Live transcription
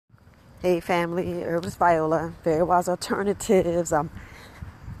Hey family, Herbalist Viola, Very Wise Alternatives. I'm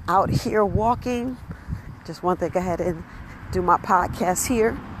out here walking. Just want to go ahead and do my podcast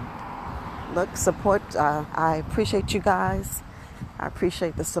here. Look, support. I appreciate you guys. I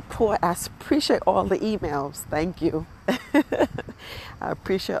appreciate the support. I appreciate all the emails. Thank you. I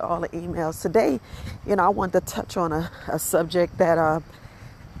appreciate all the emails. Today, I wanted to touch on a subject that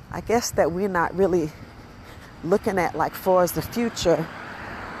I guess that we're not really looking at like far as the future.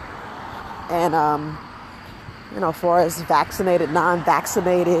 And, far as vaccinated,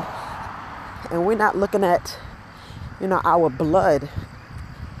 non-vaccinated, and we're not looking at, our blood.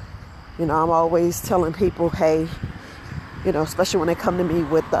 I'm always telling people, hey, especially when they come to me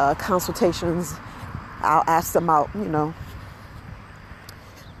with consultations, I'll ask them out,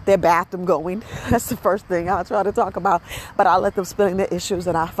 their bathroom going. That's the first thing I'll try to talk about, but I'll let them spilling their issues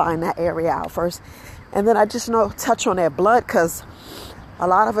and I find that area out first. And then I just touch on their blood, because a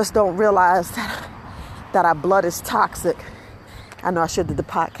lot of us don't realize that our blood is toxic. I know I should have did the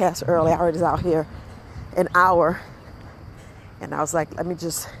podcast early. I already was out here an hour. And I was like, let me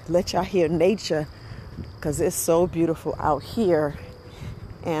just let y'all hear nature, because it's so beautiful out here.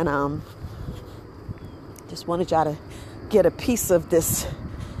 And just wanted y'all to get a piece of this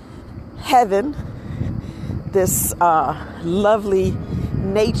heaven, this lovely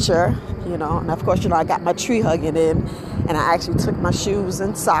nature, and of course, I got my tree hugging in. And I actually took my shoes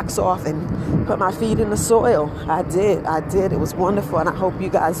and socks off and put my feet in the soil. I did. It was wonderful, and I hope you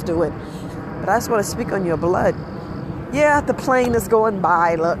guys do it. But I just want to speak on your blood. Yeah, the plane is going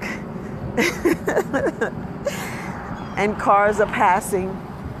by, look. And cars are passing.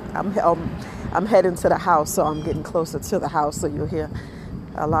 I'm heading to the house, so I'm getting closer to the house, so you'll hear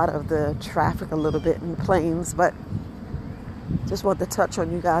a lot of the traffic a little bit in planes. But just want to touch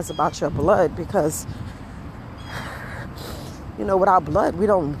on you guys about your blood, because without blood, we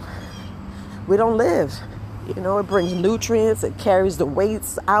don't live. It brings nutrients. It carries the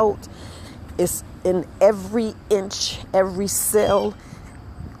weights out. It's in every inch, every cell.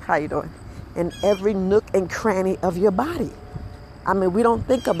 How you doing? In every nook and cranny of your body. I mean, we don't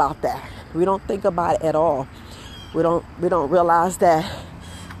think about that. We don't think about it at all. We don't realize that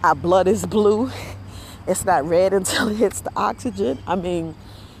our blood is blue. It's not red until it hits the oxygen. I mean,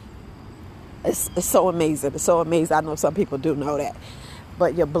 it's so amazing. It's so amazing. I know some people do know that.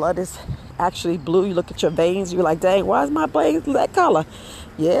 But your blood is actually blue. You look at your veins, you're like, dang, why is my veins that color?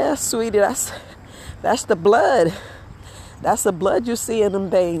 Yeah, sweetie, that's the blood. That's the blood you see in them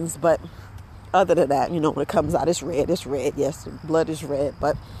veins. But other than that, when it comes out, it's red. It's red. Yes, blood is red.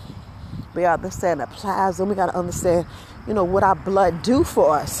 But we got to understand the plasma. We got to understand, what our blood do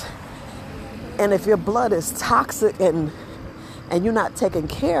for us. And if your blood is toxic and you're not taking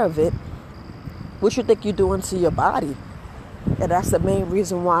care of it, what you think you're doing to your body? And that's the main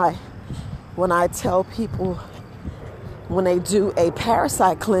reason why when I tell people, when they do a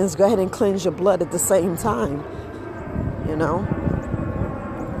parasite cleanse, go ahead and cleanse your blood at the same time.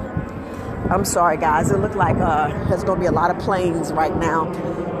 I'm sorry, guys. It looked like there's going to be a lot of planes right now.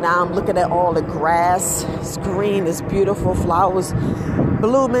 Now I'm looking at all the grass. It's green. It's beautiful. Flowers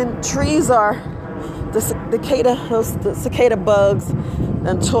blooming. Trees are... The cicada bugs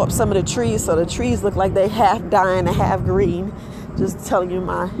and tore up some of the trees, so the trees look like they half dying and half green. Just telling you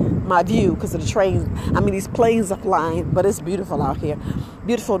my view, because of the trains. I mean, these planes are flying, but it's beautiful out here.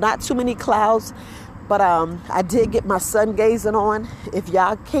 Beautiful. Not too many clouds, but I did get my sun gazing on. If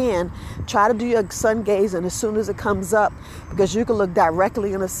y'all can, try to do your sun gazing as soon as it comes up, because you can look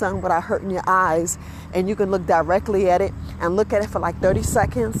directly in the sun without hurting your eyes, and you can look directly at it and look at it for like 30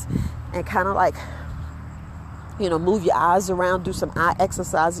 seconds and kind of like, move your eyes around, do some eye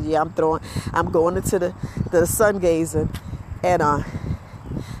exercises. Yeah, I'm going into the sun gazing, and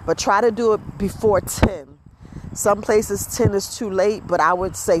but try to do it before 10. Some places 10 is too late, but I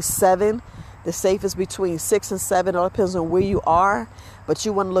would say 7. The safest between 6 and 7. It all depends on where you are, but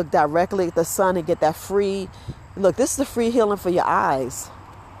you want to look directly at the sun and get that free. Look, this is the free healing for your eyes.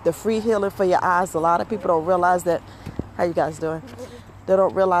 The free healing for your eyes. A lot of people don't realize that. How you guys doing? They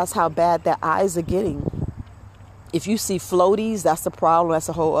don't realize how bad their eyes are getting. If you see floaties, that's the problem. That's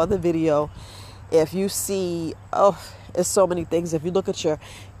a whole other video. If you see, there's so many things. If you look at your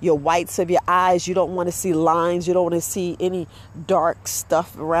whites of your eyes, you don't want to see lines. You don't want to see any dark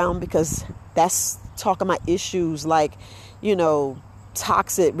stuff around, because that's talking about issues like,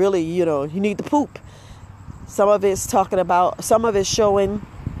 toxic, really, you need to poop. Some of it's showing,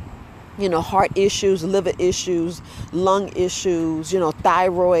 heart issues, liver issues, lung issues,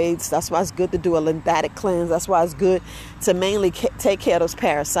 thyroids. That's why it's good to do a lymphatic cleanse. That's why it's good to mainly take care of those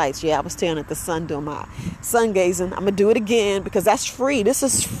parasites. Yeah, I was staring at the sun doing my sun gazing. I'm going to do it again because that's free. This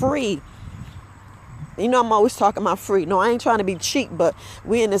is free. You know, I'm always talking about free. No, I ain't trying to be cheap, but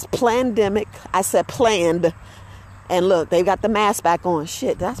we in this pandemic. I said planned. And look, they got the mask back on.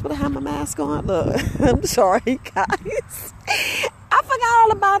 Shit, that's what I have my mask on. Look, I'm sorry, guys. I forgot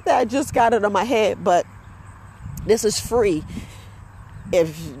all about that. I just got it on my head, but this is free.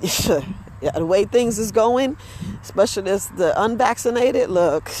 If the way things is going, especially the unvaccinated,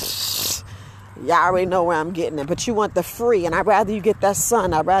 look, y'all already know where I'm getting it. But you want the free, and I'd rather you get that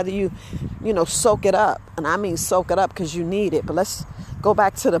sun. I'd rather you soak it up. And I mean soak it up because you need it. But let's go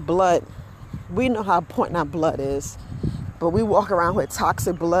back to the blood. We know how important our blood is, but we walk around with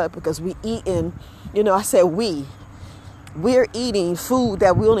toxic blood because we eating, I said we're eating food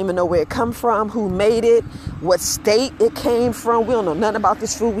that we don't even know where it come from, who made it, what state it came from. We don't know nothing about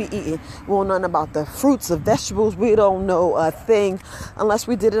this food we eating. We don't know nothing about the fruits, the vegetables. We don't know a thing unless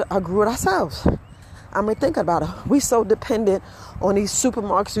we did it or grew it ourselves. I mean, think about it. We so dependent on these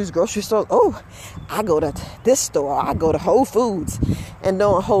supermarkets, these grocery stores. Oh, I go to this store. I go to Whole Foods. And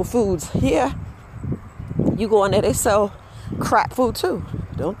knowing Whole Foods, yeah, you go in there, they sell crap food too.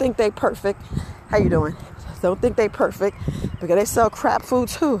 Don't think they perfect. How you doing? Don't think they perfect because they sell crap food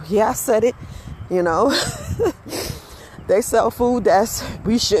too. Yeah, I said it, They sell food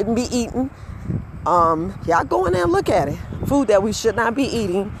we shouldn't be eating. Y'all go in there and look at it. Food that we should not be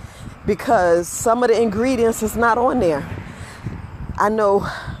eating because some of the ingredients is not on there. I know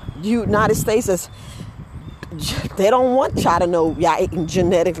United States they don't want y'all to know y'all eating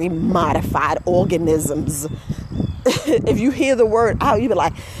genetically modified organisms. If you hear the word out, you be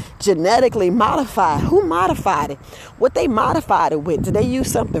like, genetically modified. Who modified it? What they modified it with? Did they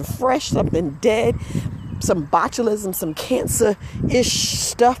use something fresh, something dead, some botulism, some cancer-ish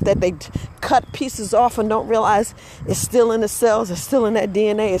stuff that they cut pieces off and don't realize it's still in the cells, it's still in that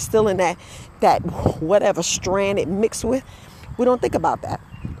DNA, it's still in that whatever strand it mixed with? We don't think about that.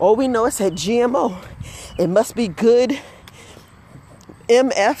 All we know is that GMO. It must be good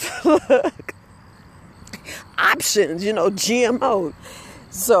MF options, GMO.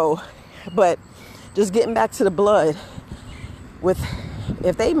 So, but just getting back to the blood,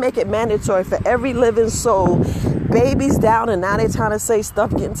 if they make it mandatory for every living soul, babies down, and now they're trying to say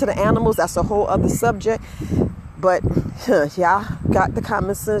stuff getting to the animals, that's a whole other subject. But y'all got the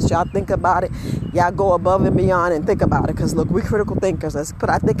common sense. Y'all think about it. Y'all go above and beyond and think about it. Because look, we're critical thinkers. Let's put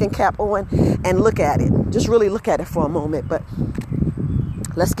our thinking cap on and look at it. Just really look at it for a moment. But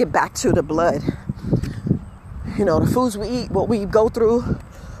let's get back to the blood. The foods we eat, what we go through,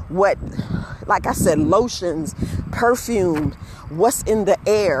 like I said, lotions, perfume, what's in the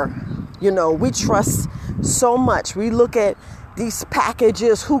air. We trust so much. We look at these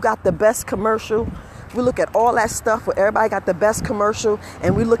packages, who got the best commercial. We look at all that stuff where everybody got the best commercial,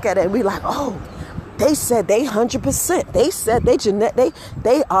 and we look at it and we like, oh, they said they 100%. They said they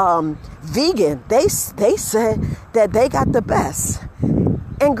vegan. They said that they got the best.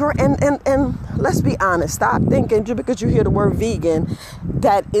 And let's be honest. Stop thinking just because you hear the word vegan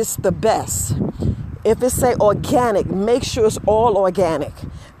that it's the best. If it say organic, make sure it's all organic,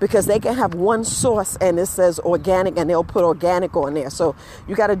 because they can have one source and it says organic and they'll put organic on there. So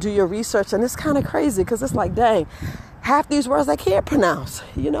you got to do your research, and it's kind of crazy because it's like, dang, half these words I can't pronounce.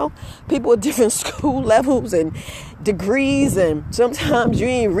 People with different school levels and degrees, and sometimes you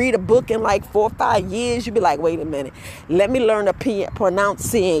ain't read a book in like 4 or 5 years. You be like, wait a minute, let me learn to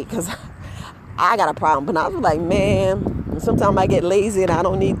pronounce it, because I got a problem. But I was like, man, sometimes I get lazy and I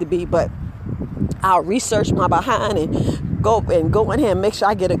don't need to be, but I'll research my behind and go in here and make sure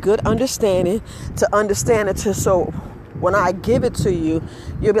I get a good understanding to understand it. So when I give it to you,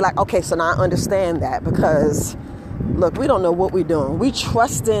 you'll be like, okay, so now I understand that. Because look, we don't know what we're doing. We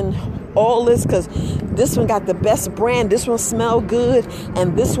trust in all this because this one got the best brand. This one smell good.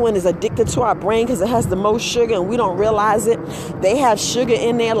 And this one is addicted to our brain because it has the most sugar and we don't realize it. They have sugar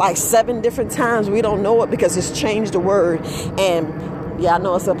in there like 7 different times. We don't know it because it's changed the word. And yeah, I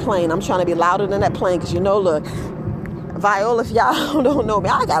know it's a plane. I'm trying to be louder than that plane because, look, Viola, if y'all don't know me,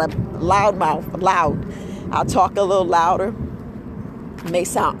 I got a loud mouth, loud. I'll talk a little louder. May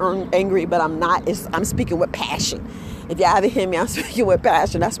sound angry, but I'm not. I'm speaking with passion. If y'all ever hear me, I'm speaking with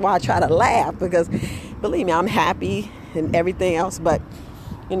passion. That's why I try to laugh, because believe me, I'm happy and everything else. But,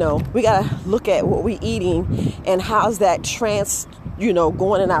 we got to look at what we're eating and how's that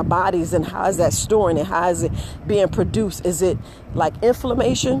going in our bodies, and how is that storing and how is it being produced? Is it like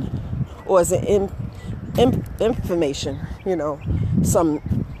inflammation, or is it information? Some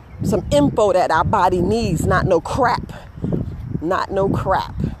info that our body needs, not no crap.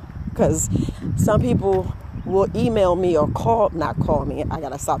 Because some people will email me or not call me. I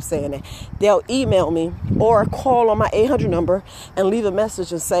gotta stop saying that. They'll email me or call on my 800 number and leave a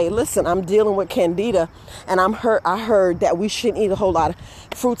message and say, listen, I'm dealing with candida and I heard that we shouldn't eat a whole lot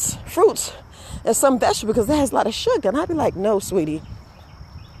of fruits and some vegetables because it has a lot of sugar. And I'd be like, no, sweetie,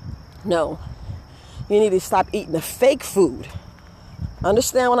 no. You need to stop eating the fake food.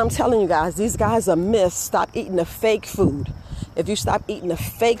 Understand what I'm telling you guys? These guys are myths. Stop eating the fake food. If you stop eating the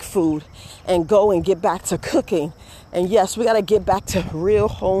fake food and go and get back to cooking, and yes, we got to get back to real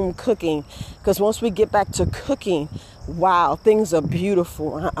home cooking, because once we get back to cooking, wow, things are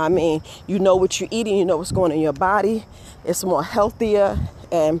beautiful. I mean, you know what you're eating, you know what's going in your body. It's more healthier.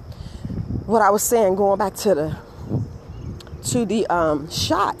 And what I was saying, going back to the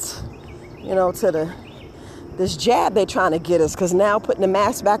shots, you know, to this jab they're trying to get us, because now putting the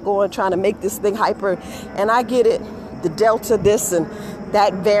mask back on, trying to make this thing hyper, and I get it, the Delta this and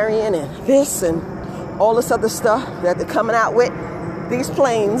that variant and this and all this other stuff that they're coming out with, these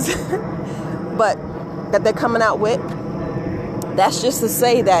planes, but that they're coming out with, that's just to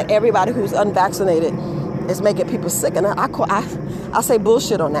say that everybody who's unvaccinated is making people sick. And I say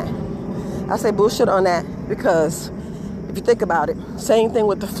bullshit on that. I say bullshit on that because if you think about it, same thing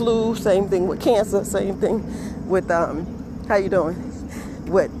with the flu, same thing with cancer, same thing with, how you doing?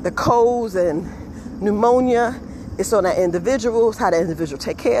 With the colds and pneumonia. It's on that individuals, how the individual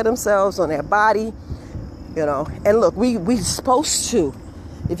take care of themselves, on their body, you know. And look, we supposed to,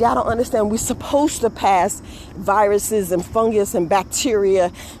 if y'all don't understand, we're supposed to pass viruses and fungus and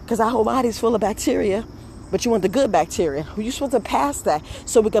bacteria, because our whole body's full of bacteria, but you want the good bacteria. You're supposed to pass that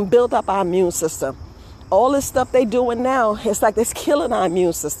so we can build up our immune system. All this stuff they doing now, it's like it's killing our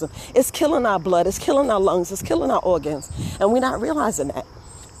immune system. It's killing our blood. It's killing our lungs. It's killing our organs. And we're not realizing that.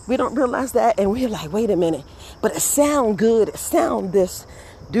 We don't realize that. And we're like, wait a minute. But it sound good. It sound this.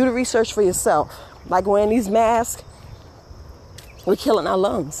 Do the research for yourself. Like wearing these masks, we're killing our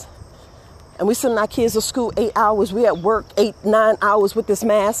lungs. And we sending our kids to school 8 hours. We at work 8-9 hours with this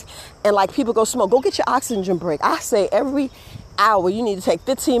mask. And like people go smoke. Go get your oxygen break. I say every hour you need to take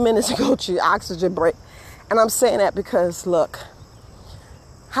 15 minutes to go to your oxygen break. And I'm saying that because, look,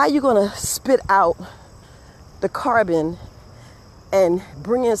 how you going to spit out the carbon and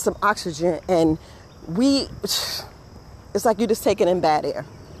bring in some oxygen? And it's like you're just taking in bad air.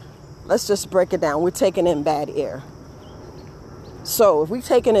 Let's just break it down. We're taking in bad air. So if we're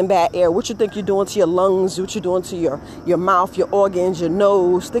taking in bad air, what you think you're doing to your lungs, what you're doing to your mouth, your organs, your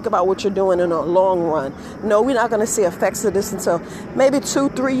nose, think about what you're doing in the long run. No, we're not going to see effects of this until maybe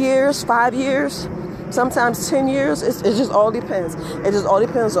 2-3 years, 5 years. Sometimes 10 years. It just all depends. It just all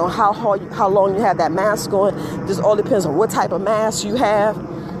depends on how long you have that mask on. It just all depends on what type of mask you have,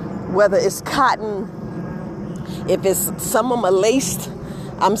 whether it's cotton, if it's some of them are laced.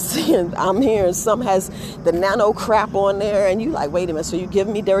 I'm hearing some has the nano crap on there, and you like, wait a minute. So you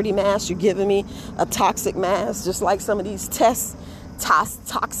giving me dirty mask? You giving me a toxic mask? Just like some of these tests,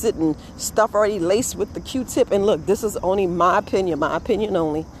 toxic and stuff already laced with the Q-tip. And look, this is only my opinion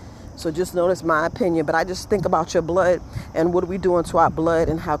only. So just notice my opinion, but I just think about your blood and what are we doing to our blood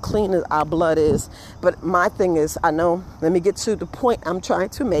and how clean our blood is. But my thing is, I know, let me get to the point I'm trying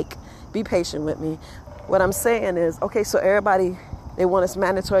to make. Be patient with me. What I'm saying is, okay, so everybody, they want this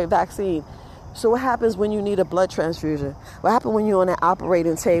mandatory vaccine. So what happens when you need a blood transfusion? What happens when you're on an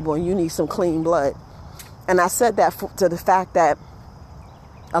operating table and you need some clean blood? And I said that to the fact that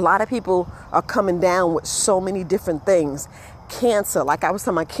a lot of people are coming down with so many different things. Cancer, like I was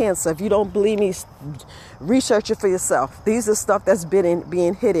talking about cancer. If you don't believe me, research it for yourself. These are stuff that's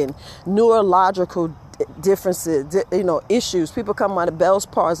being hidden. Neurological differences, issues. People coming out of Bell's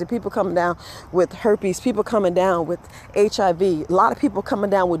palsy. People coming down with herpes. People coming down with HIV. A lot of people coming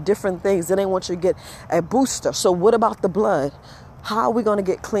down with different things. They want you to get a booster. So what about the blood? How are we going to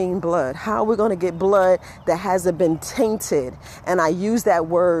get clean blood? How are we going to get blood that hasn't been tainted? And I use that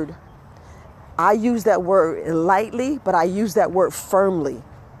word lightly, but I use that word firmly.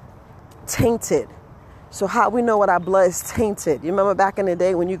 Tainted. So how we know what our blood is tainted? You remember back in the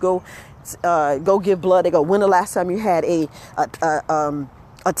day when you go give blood, they go, when the last time you had a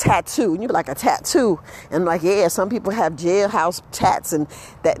tattoo? And you're like, a tattoo? And like, yeah, some people have jailhouse tats, and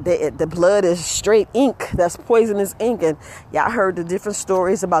that the blood is straight ink. That's poisonous ink. And y'all heard the different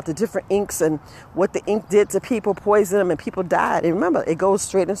stories about the different inks and what the ink did to people, poisoned them, and people died. And remember, it goes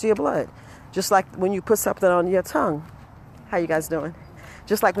straight into your blood. Just like when you put something on your tongue. How you guys doing?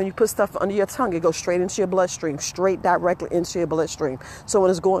 Just like when you put stuff under your tongue, it goes straight into your bloodstream, straight directly into your bloodstream. So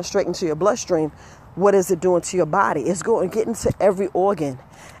when it's going straight into your bloodstream, what is it doing to your body? It's going to get into every organ.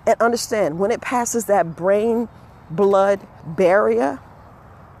 And understand, when it passes that brain-blood barrier,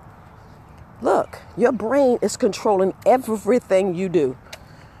 Look, your brain is controlling everything you do.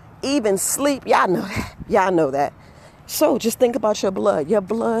 Even sleep, y'all know that. Y'all know that. So just think about your blood. Your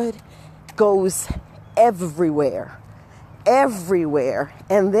blood goes everywhere. Everywhere.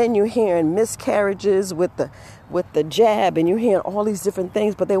 And then you're hearing miscarriages with the jab, and you're hearing all these different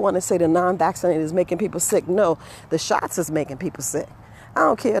things, but they want to say the non-vaccinated is making people sick. No, the shots is making people sick. I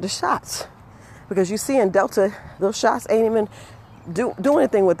don't care the shots. Because you see in Delta, those shots ain't even do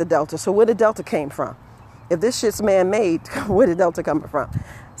anything with the Delta. So where the Delta came from? If this shit's man-made, where did Delta coming from?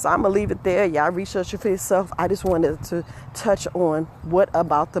 So I'm going to leave it there. Y'all research it for yourself. I just wanted to touch on what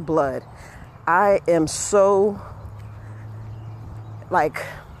about the blood. I am so, like,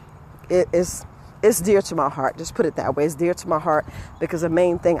 it's dear to my heart. Just put it that way. It's dear to my heart because the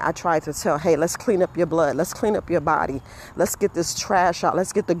main thing I try to tell, hey, let's clean up your blood. Let's clean up your body. Let's get this trash out.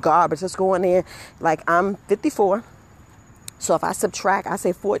 Let's get the garbage. Let's go in there. Like, I'm 54. So if I subtract, I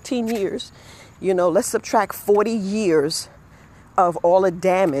say 14 years, let's subtract 40 years of all the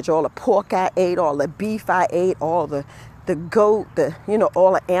damage, all the pork I ate, all the beef I ate, all the goat,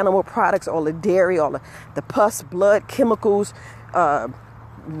 all the animal products, all the dairy, all the pus, blood, chemicals,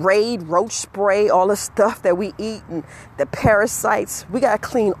 Raid, roach spray, all the stuff that we eat and the parasites. We got to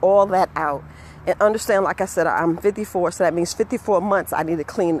clean all that out. And understand, like I said, I'm 54, so that means 54 months I need to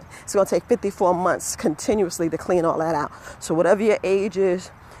clean. It's going to take 54 months continuously to clean all that out. So whatever your age is,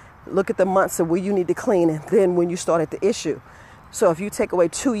 look at the months of where you need to clean, and then when you start at the issue. So if you take away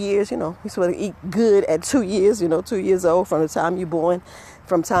 2 years, you're supposed to eat good at 2 years, 2 years old from the time you're born,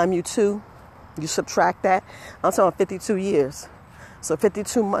 from time you 2, you subtract that. I'm talking 52 years. So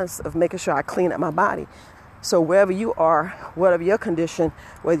 52 months of making sure I clean up my body. So wherever you are, whatever your condition,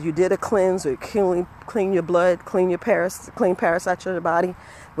 whether you did a cleanse or clean your blood, clean parasites in your body,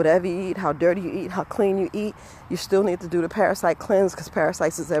 whatever you eat, how dirty you eat, how clean you eat, you still need to do the parasite cleanse because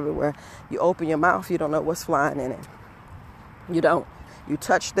parasites is everywhere. You open your mouth, you don't know what's flying in it. You don't. You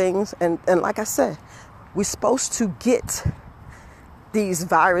touch things, and like I said, we're supposed to get these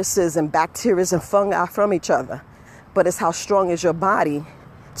viruses and bacteria and fungi from each other. But it's how strong is your body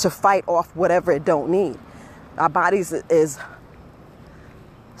to fight off whatever it don't need. Our bodies is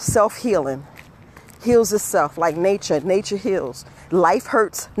self-healing, heals itself like nature. Nature heals. Life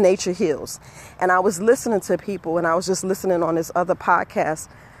hurts, nature heals. And I was listening to people, and I was just listening on this other podcast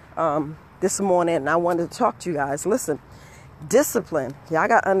this morning, and I wanted to talk to you guys. Listen, discipline. Y'all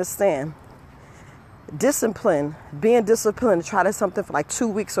got to understand. Discipline, being disciplined to try to something for like 2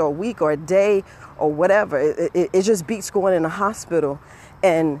 weeks or a week or a day or whatever. It just beats going in the hospital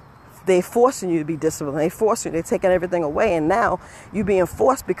and they forcing you to be disciplined. They forcing you. They're taking everything away. And now you're being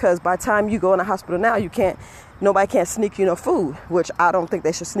forced because by the time you go in the hospital now, nobody can't sneak you no food, which I don't think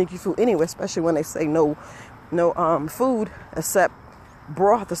they should sneak you food anyway, especially when they say no food except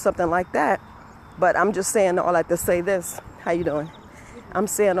broth or something like that. But I'm just saying all that to say this. How you doing? I'm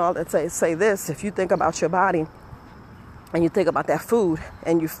saying all that to say this. If you think about your body and you think about that food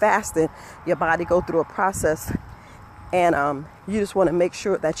and you fasting, your body go through a process, and you just want to make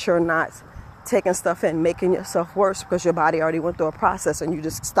sure that you're not taking stuff in, making yourself worse because your body already went through a process, and you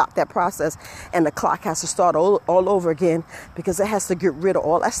just stop that process and the clock has to start all over again because it has to get rid of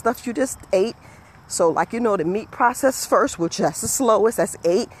all that stuff you just ate. So the meat process first, which that's the slowest, that's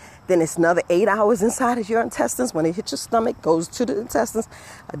 8. Then it's another 8 hours inside of your intestines. When it hits your stomach, goes to the intestines.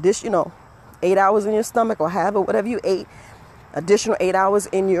 8 hours in your stomach or whatever you ate. Additional 8 hours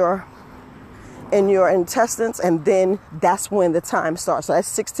in your intestines. And then that's when the time starts. So that's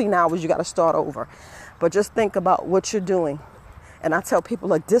 16 hours. You got to start over. But just think about what you're doing. And I tell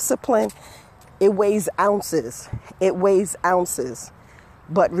people, discipline, it weighs ounces. It weighs ounces.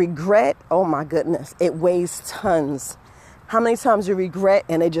 But regret, oh my goodness, it weighs tons. How many times you regret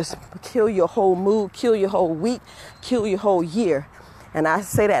and it just kill your whole mood, kill your whole week, kill your whole year. And I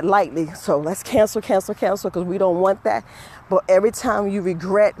say that lightly. So let's cancel because we don't want that. But every time you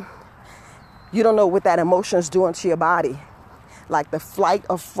regret, you don't know what that emotion is doing to your body. Like the flight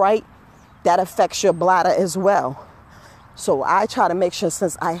or fright, that affects your bladder as well. So I try to make sure,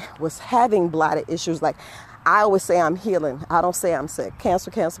 since I was having bladder issues, like I always say I'm healing. I don't say I'm sick.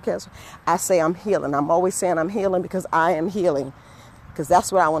 Cancel. I say I'm healing. I'm always saying I'm healing because I am healing. Because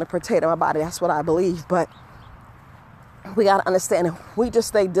that's what I want to protect in my body. That's what I believe. But we got to understand, if we just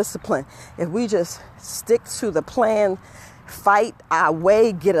stay disciplined, if we just stick to the plan, fight our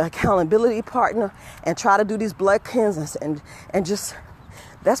way, get an accountability partner, and try to do these blood cleanses, and just,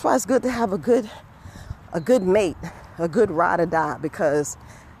 that's why it's good to have a good mate, a good ride or die, because,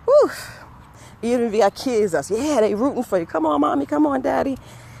 whew, even if you got kids, they rooting for you. Come on, mommy. Come on, daddy.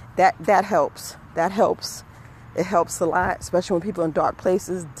 That helps. That helps. It helps a lot, especially when people in dark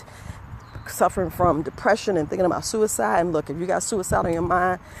places, suffering from depression and thinking about suicide. And look, if you got suicide on your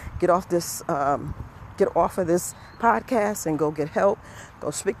mind, get off of this podcast and go get help.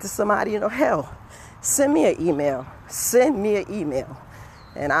 Go speak to somebody. Hell, send me an email.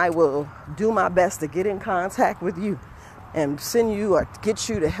 And I will do my best to get in contact with you and send you or get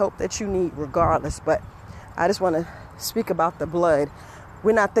you the help that you need regardless. But I just want to speak about the blood.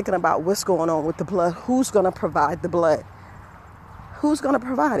 We're not thinking about what's going on with the blood. Who's going to provide the blood? Who's going to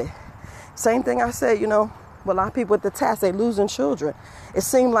provide it? Same thing I said, a lot of people with the test, they losing children. It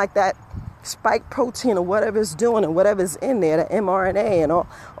seemed like that spike protein or whatever it's doing and whatever is in there, the mRNA and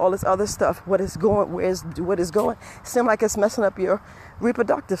all this other stuff, what is going, what is going, it seems like it's messing up your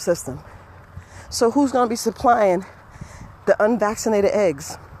reproductive system. So who's going to be supplying the unvaccinated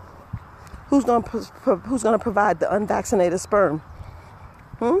eggs? Who's going to provide the unvaccinated sperm?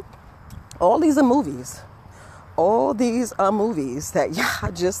 All these are movies. All these are movies that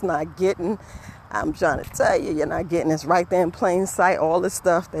y'all just not getting. I'm trying to tell you, you're not getting. It's right there in plain sight. All this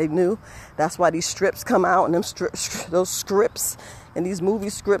stuff they knew. That's why these strips come out, and those scripts and these movie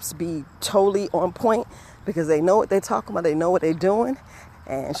scripts be totally on point because they know what they're talking about. They know what they're doing.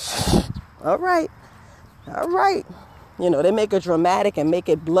 And all right. They make it dramatic and make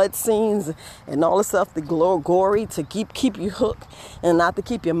it blood scenes and all the stuff, the gory to keep you hooked and not to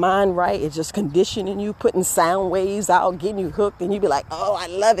keep your mind right. It's just conditioning you, putting sound waves out, getting you hooked, and you be like, oh, I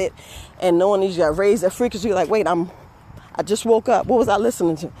love it. And knowing you got raised that frequency, you're like, wait, I just woke up. What was I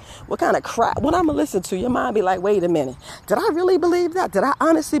listening to? What kind of crap? What I'm going to listen to? Your mind be like, wait a minute. Did I really believe that? Did I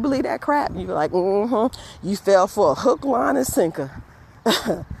honestly believe that crap? And you be like, You fell for a hook, line, and sinker.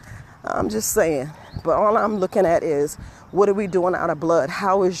 I'm just saying. But all I'm looking at is, what are we doing out of blood?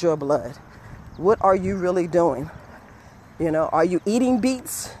 How is your blood? What are you really doing? Are you eating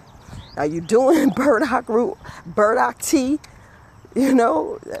beets? Are you doing burdock tea?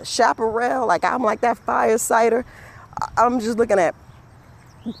 Chaparral? I'm like that fire cider. I'm just looking at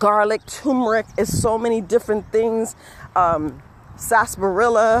garlic, turmeric. It's so many different things.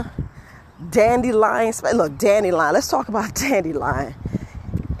 Sarsaparilla, dandelion. Look, dandelion. Let's talk about dandelion.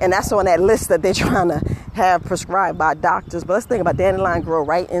 And that's on that list that they're trying to have prescribed by doctors. But let's think about dandelion grow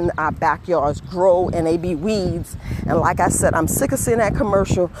right in our backyards, grow, and they be weeds. And like I said, I'm sick of seeing that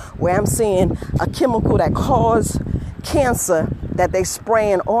commercial where I'm seeing a chemical that causes cancer that they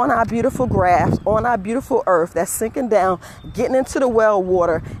spraying on our beautiful grass, on our beautiful earth that's sinking down, getting into the well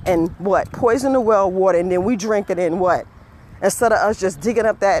water and poison the well water. And then we drink it in instead of us just digging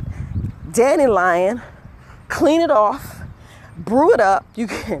up that dandelion, clean it off, brew it up. You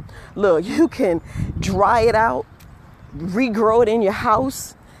can dry it out, regrow it in your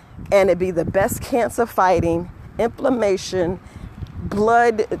house, and it'd be the best cancer fighting, inflammation,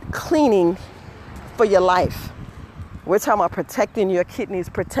 blood cleaning for your life. We're talking about protecting your kidneys,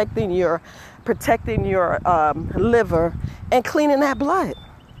 protecting your liver, and cleaning that blood.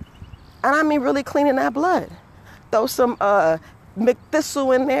 And I mean really cleaning that blood. Throw some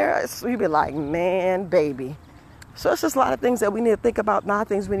McThistle in there, so you'd be like, man, baby. So it's just a lot of things that we need to think about, a lot of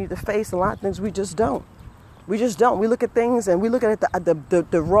things we need to face, a lot of things we just don't. We look at things and we look at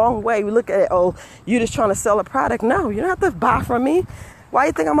it the wrong way. We look at it, you're just trying to sell a product. No, you don't have to buy from me. Why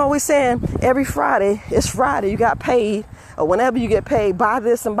you think I'm always saying every Friday, it's Friday, you got paid, or whenever you get paid, buy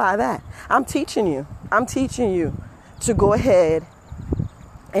this and buy that. I'm teaching you to go ahead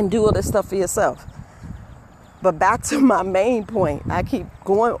and do all this stuff for yourself. But back to my main point. I keep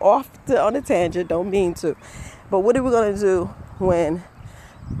going off on a tangent, don't mean to. But what are we going to do when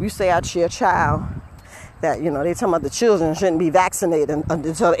you say out to your child that, they talking about the children shouldn't be vaccinated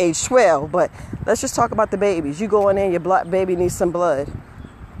until age 12. But let's just talk about the babies. You go in there, your baby needs some blood.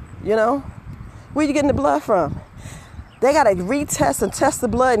 Where you getting the blood from? They got to retest and test the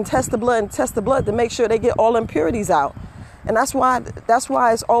blood and test the blood and test the blood to make sure they get all impurities out. And that's why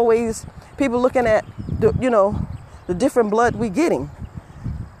it's always people looking at, the different blood we getting.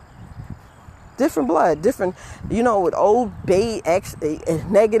 Different blood, with old B, X,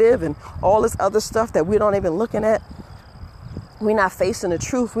 negative, and all this other stuff that we don't even looking at. We're not facing the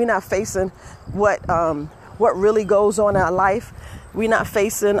truth. We're not facing what really goes on in our life. We're not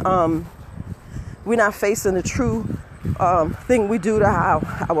facing the true thing we do to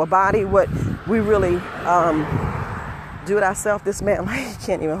our body. What we really do it ourselves. This man, he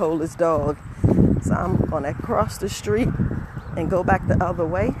can't even hold his dog, so I'm gonna cross the street and go back the other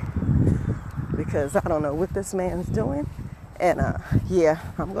way, because I don't know what this man's doing. And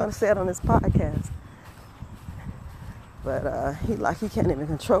I'm going to say it on this podcast. But he can't even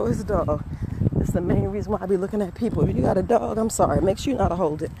control his dog. That's the main reason why I be looking at people. If you got a dog, I'm sorry, make sure you know how to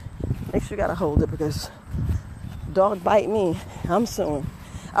hold it. Make sure you got to hold it, because dog bite me, I'm suing.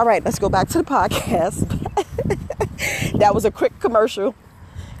 All right, let's go back to the podcast. That was a quick commercial.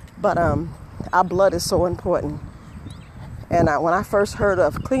 But our blood is so important. And when I first heard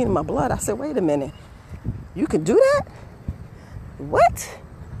of cleaning my blood, I said, wait a minute. You can do that? What?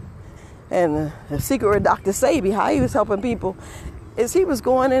 And the secret of Dr. Sebi, how he was helping people, is he was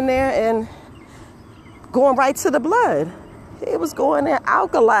going in there and going right to the blood. He was going there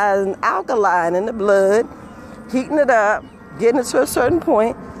alkaline in the blood, heating it up, getting it to a certain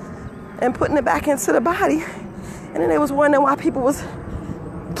point, and putting it back into the body. And then they was wondering why people was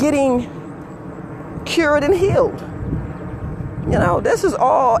getting cured and healed. You know, this is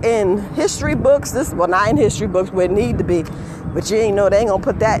all in history books. Well, not in history books where it need to be. But you ain't know they ain't gonna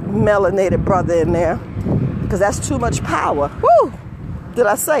put that melanated brother in there, because that's too much power. Woo! Did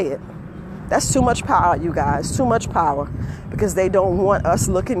I say it? That's too much power, you guys. Too much power, because they don't want us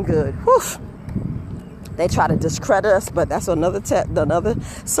looking good. Whew. They try to discredit us, but that's another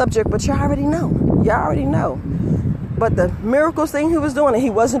subject. But you already know. You already know. But the miracles thing he was doing, and he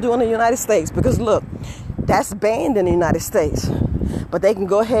wasn't doing in the United States, because look, that's banned in the United States. But they can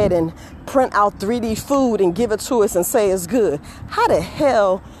go ahead and print out 3D food and give it to us and say it's good. How the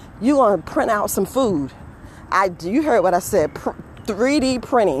hell you gonna print out some food? You heard what I said, 3D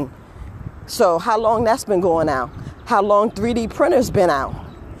printing. So how long that's been going out? How long 3D printers been out?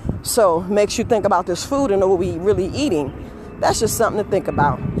 So makes you think about this food and know what we really eating. That's just something to think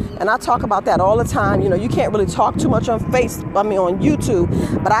about. And I talk about that all the time. You know, you can't really talk too much on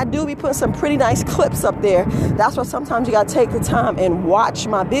YouTube, but I do be putting some pretty nice clips up there. That's why sometimes you got to take the time and watch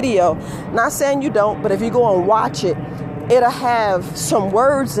my video. Not saying you don't, but if you go and watch it, it'll have some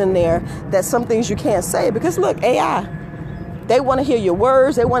words in there that some things you can't say. Because look, AI, they want to hear your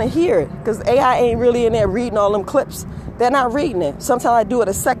words. They want to hear it, because AI ain't really in there reading all them clips. They're not reading it. Sometimes I do it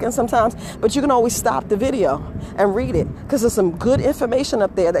a second sometimes, but you can always stop the video and read it, because there's some good information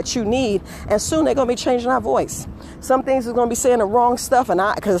up there that you need. And soon they're going to be changing our voice. Some things are going to be saying the wrong stuff. And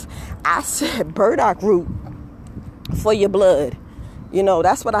because I said burdock root for your blood. You know,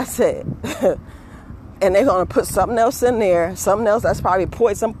 that's what I said. And they're going to put something else in there. Something else that's probably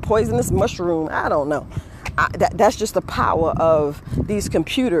poisonous mushroom. I don't know. That's just the power of these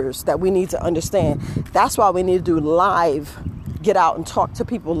computers that we need to understand. That's why we need to do live, get out and talk to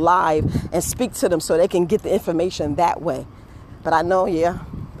people live and speak to them so they can get the information that way. But I know,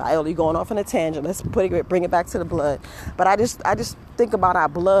 Viola, going off on a tangent. Let's bring it back to the blood. But I just think about our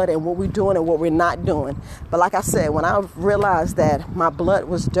blood and what we're doing and what we're not doing. But like I said, when I realized that my blood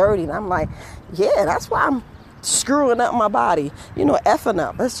was dirty, and I'm like, yeah, that's why I'm screwing up my body, effing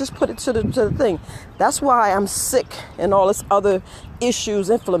up. Let's just put it to the thing. That's why I'm sick and all this other issues,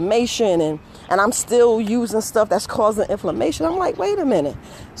 inflammation, and I'm still using stuff that's causing inflammation. I'm like, wait a minute.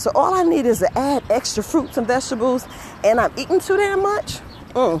 So all I need is to add extra fruits and vegetables, and I'm eating too damn much?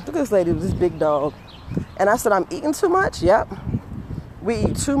 Look at this lady with this big dog. And I said, I'm eating too much? Yep. We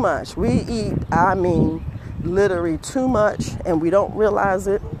eat too much. We eat, literally too much, and we don't realize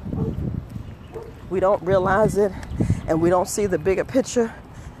it. We don't realize it, and we don't see the bigger picture.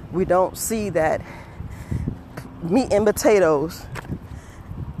 We don't see that meat and potatoes.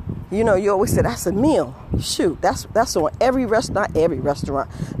 You always say that's a meal. Shoot, that's on every restaurant, not every restaurant,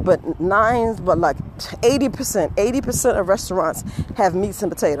 but like 80% of restaurants have meats and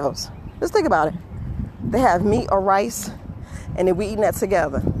potatoes. Just think about it. They have meat or rice, and then we eating that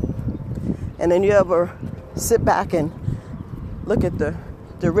together. And then you ever sit back and look at the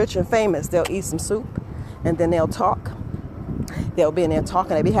rich and famous? They'll eat some soup, and then they'll talk. They'll be in there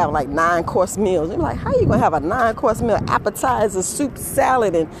talking. They be having like 9-course meals. They're like, how you gonna have a 9-course meal? Appetizer, soup,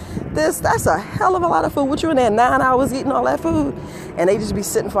 salad, and this. That's a hell of a lot of food. What, you in there 9 hours eating all that food? And they just be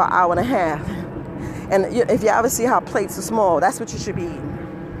sitting for an hour and a half. And if you ever see how plates are small, that's what you should be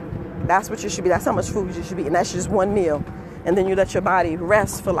eating. That's what you should be. That's how much food you should be eating. That's just one meal. And then you let your body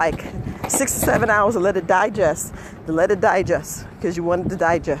rest for like 6 to 7 hours and let it digest. Because you want it to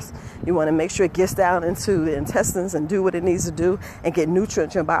digest. You want to make sure it gets down into the intestines and do what it needs to do and get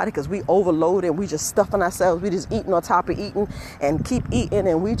nutrients in your body, because we overload and we just stuffing ourselves. We just eating on top of eating and keep eating,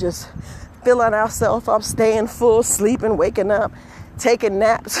 and we just filling ourselves up, staying full, sleeping, waking up, taking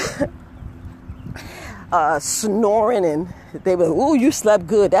naps, snoring, and they were, ooh, you slept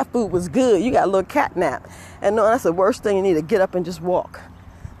good. That food was good. You got a little cat nap. And no, that's the worst thing. You need to get up and just walk.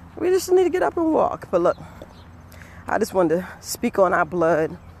 We just need to get up and walk. But look, I just wanted to speak on our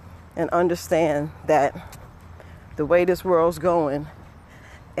blood and understand that the way this world's going,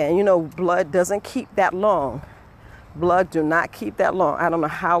 and blood doesn't keep that long. Blood do not keep that long. I don't know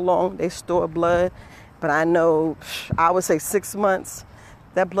how long they store blood, but I know, I would say 6 months,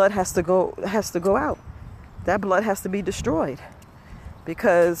 that blood has to go out. That blood has to be destroyed.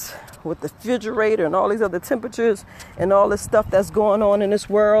 because with the refrigerator and all these other temperatures and all this stuff that's going on in this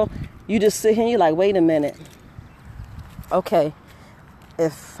world, you just sit here and you're like, wait a minute. Okay,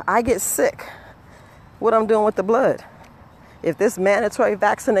 if I get sick, what I'm doing with the blood? If this mandatory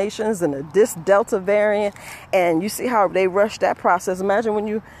vaccinations and this Delta variant, and you see how they rush that process, imagine when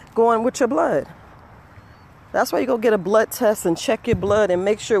you go in with your blood. That's why you go get a blood test and check your blood and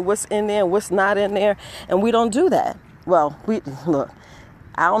make sure what's in there and what's not in there. And we don't do that. Well, look,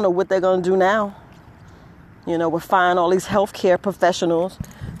 I don't know what they're going to do now. You know, we're finding all these healthcare professionals,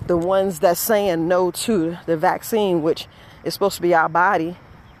 the ones that's saying no to the vaccine, which is supposed to be our body.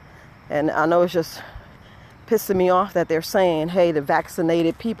 And I know it's just pissing me off that they're saying, hey, the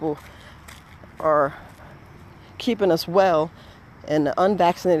vaccinated people are keeping us well and the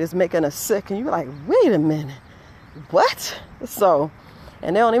unvaccinated is making us sick. And you're like, wait a minute, what? So,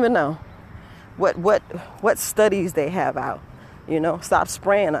 and they don't even know what studies they have out. You know, stop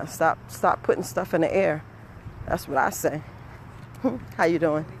spraying us, stop putting stuff in the air. That's what I say. How you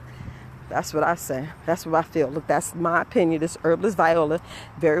doing? That's what I say. That's what I feel. Look, that's my opinion. This Herbalist Viola,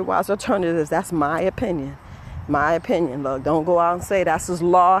 Very Wise Alternatives, that's my opinion. My opinion. Look, don't go out and say that's his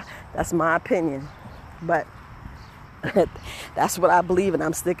law. That's my opinion. But that's what I believe, and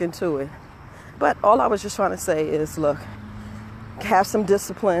I'm sticking to it. But all I was just trying to say is, look, have some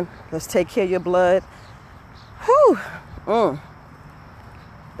discipline. Let's take care of your blood. Whew.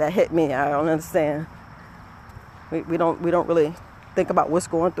 That hit me. I don't understand. We don't really think about what's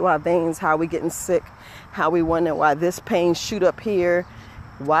going through our veins, how we getting sick, how we wonder why this pain shoot up here,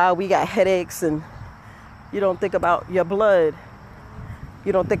 why we got headaches, and you don't think about your blood.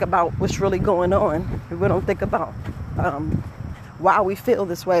 You don't think about what's really going on. We don't think about why we feel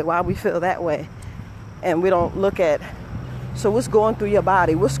this way, why we feel that way. And we don't look at, so what's going through your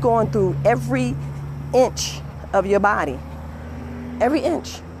body? What's going through every inch of your body? Every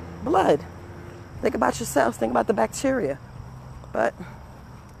inch. Blood. Think about yourself. Think about the bacteria. But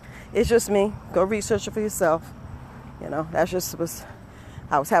it's just me. Go research it for yourself. You know, that's just was...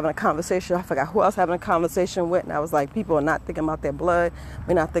 I was having a conversation. I forgot who I was having a conversation with. And I was like, people are not thinking about their blood.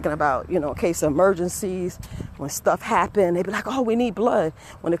 We're not thinking about, you know, in case of emergencies. When stuff happen, they be like, oh, we need blood.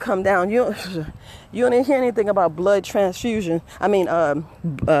 When it come down, you don't hear anything about blood transfusion.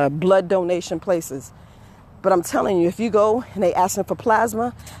 Blood donation places. But I'm telling you, if you go and they asking for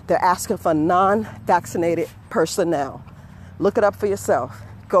plasma, they're asking for non-vaccinated personnel. Look it up for yourself.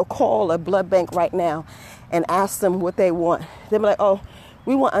 Go call a blood bank right now and ask them what they want. They'll be like, oh,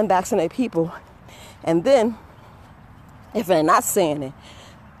 we want unvaccinated people. And then, if they're not saying it,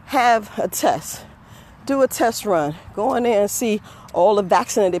 have a test. Do a test run. Go in there and see all the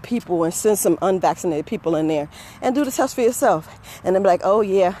vaccinated people and send some unvaccinated people in there. And do the test for yourself. And they'll be like, oh,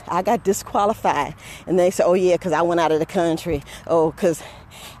 yeah, I got disqualified. And they say, oh, yeah, because I went out of the country. Oh, because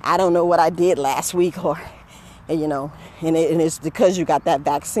I don't know what I did last week. Or, you know, and it's because you got that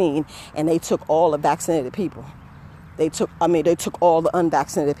vaccine. And they took all the vaccinated people. They took all the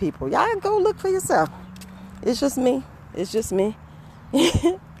unvaccinated people. Y'all go look for yourself. It's just me. It's just me.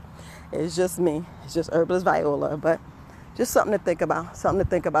 It's just me. It's just Herbalist Viola. But just something to think about. Something to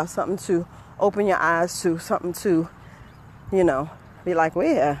think about. Something to open your eyes to. Something to, you know, be like, well,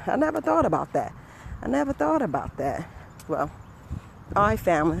 yeah, I never thought about that. I never thought about that. Well, all right,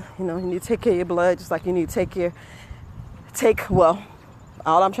 family. You know, you need to take care of your blood just like you need to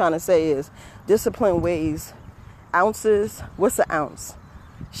all I'm trying to say is discipline weighs ounces. What's an ounce?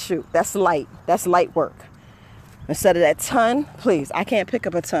 Shoot, that's light. That's light work. Instead of that ton, please, I can't pick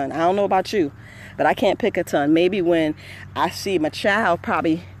up a ton. I don't know about you, but I can't pick a ton. Maybe when I see my child,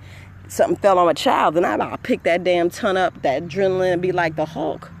 probably something fell on my child, then I'll pick that damn ton up, that adrenaline, and be like the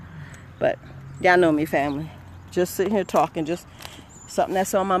Hulk. But y'all know me, family. Just sitting here talking, just something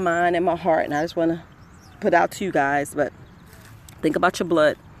that's on my mind and my heart, and I just want to put out to you guys. But think about your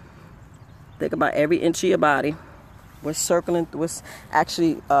blood. Think about every inch of your body. What's circling, what's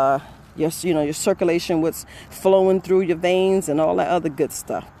actually your circulation, what's flowing through your veins and all that other good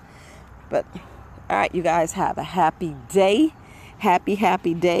stuff. But all right, you guys have a happy day. Happy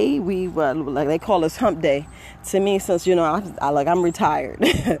day. We like they call us hump day. To me, since I'm retired.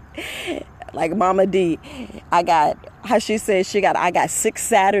 Like Mama D, I got 6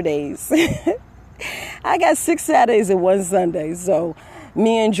 Saturdays. I got 6 Saturdays and 1 Sunday. So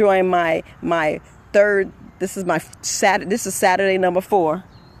me enjoying my third. This is Saturday number 4.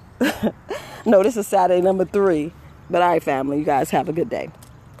 No, this is Saturday number 3. But all right, family, you guys have a good day.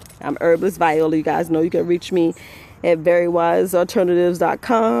 I'm Herbalist Viola. You guys know you can reach me at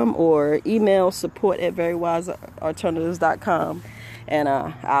verywisealternatives.com or email support@verywisealternatives.com, and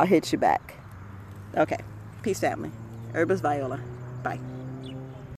I'll hit you back. Okay, peace, family. Herbalist Viola. Bye.